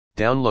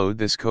Download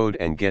this code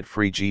and get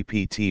free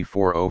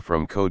GPT-4o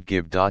from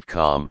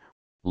codegive.com,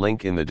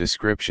 link in the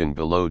description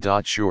below.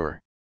 Sure.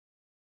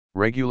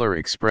 Regular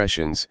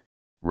expressions,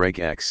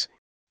 regex,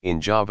 in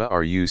Java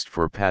are used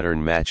for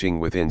pattern matching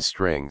within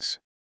strings.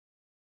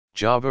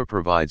 Java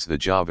provides the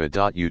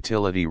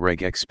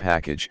java.util.regex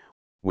package,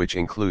 which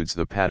includes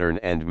the pattern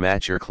and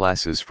matcher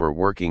classes for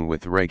working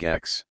with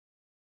regex.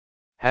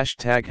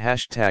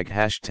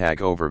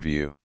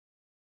 ###overview.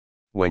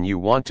 When you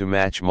want to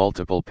match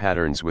multiple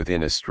patterns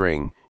within a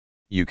string,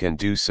 you can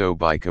do so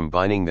by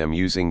combining them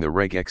using the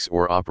regex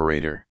or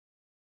operator.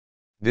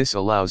 This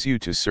allows you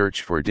to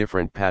search for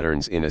different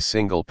patterns in a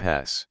single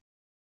pass.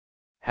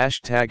 ###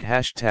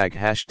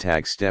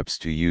 steps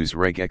to use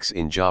regex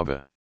in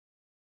Java.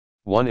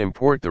 1.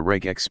 Import the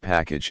regex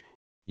package.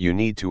 You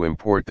need to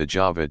import the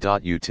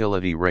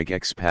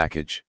java.util.regex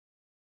package.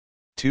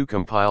 2.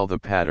 Compile the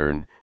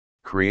pattern.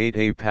 Create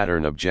a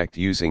pattern object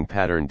using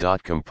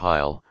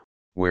pattern.compile,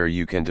 where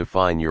you can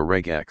define your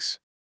regex.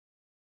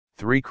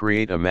 3.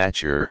 Create a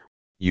matcher.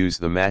 Use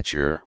the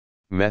matcher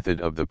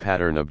method of the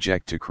pattern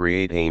object to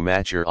create a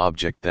matcher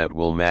object that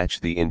will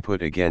match the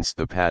input against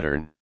the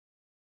pattern.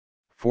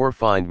 4.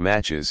 Find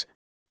matches.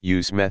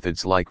 Use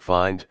methods like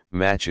find,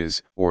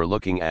 matches, or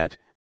lookingat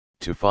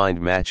to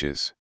find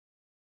matches.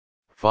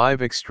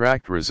 5.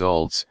 Extract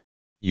results.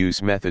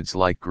 Use methods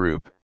like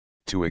group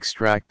to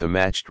extract the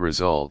matched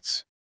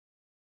results.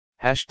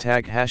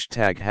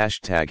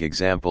 ###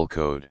 example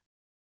code.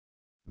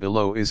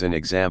 Below is an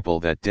example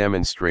that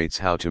demonstrates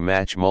how to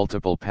match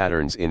multiple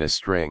patterns in a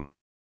string.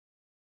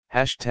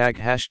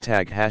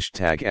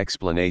 ###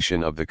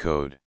 explanation of the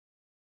code.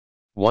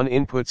 1.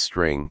 Input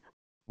string.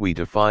 We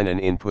define an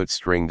input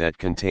string that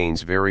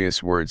contains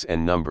various words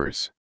and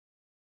numbers.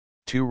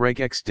 2.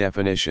 Regex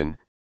definition.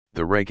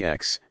 The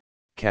regex,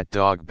 cat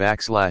dog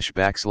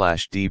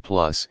 \\d+,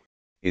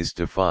 is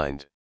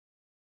defined.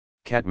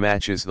 Cat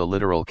matches the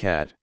literal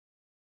cat.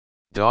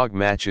 Dog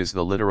matches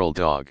the literal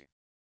dog.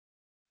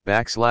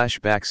 \d+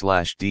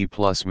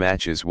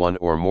 matches one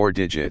or more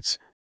digits.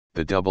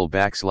 The double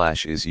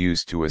backslash is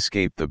used to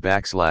escape the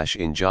backslash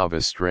in Java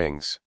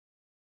strings.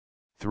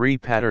 3.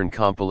 Pattern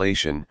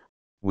compilation.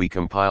 We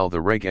compile the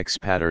regex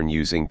pattern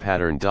using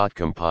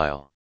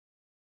pattern.compile.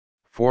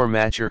 4.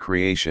 Matcher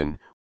creation.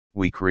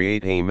 We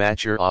create a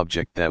matcher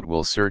object that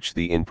will search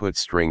the input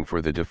string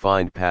for the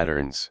defined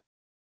patterns.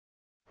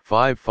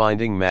 5.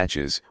 Finding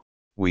matches.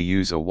 We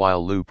use a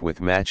while loop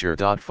with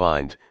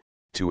matcher.find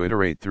to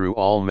iterate through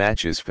all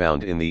matches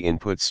found in the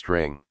input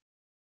string.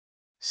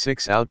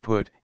 6.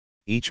 Output.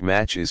 Each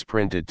match is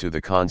printed to the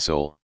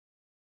console.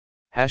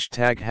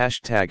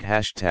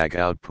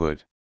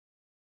 ##output.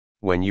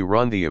 When you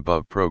run the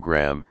above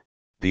program,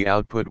 the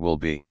output will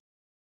be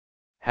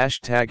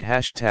 ###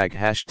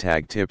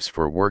 tips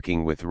for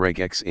working with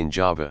regex in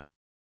Java.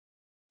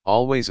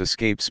 Always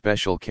escape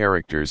special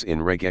characters in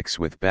regex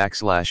with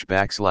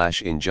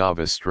 \\/ in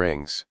Java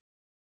strings.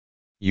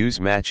 Use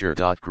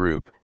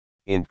matcher.group,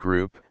 int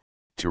group,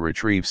 to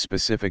retrieve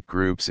specific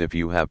groups if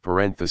you have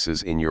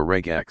parentheses in your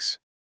regex.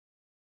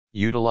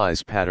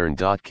 Utilize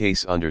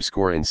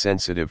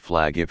pattern.case_insensitive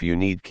flag if you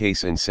need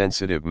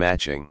case-insensitive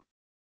matching.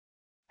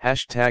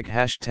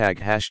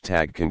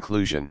 ###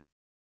 conclusion.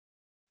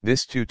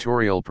 This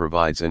tutorial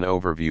provides an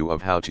overview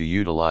of how to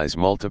utilize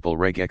multiple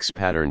regex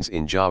patterns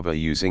in Java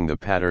using the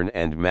pattern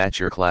and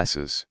matcher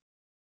classes.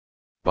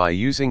 By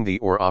using the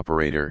OR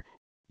operator,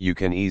 you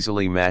can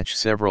easily match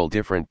several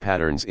different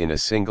patterns in a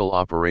single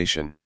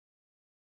operation.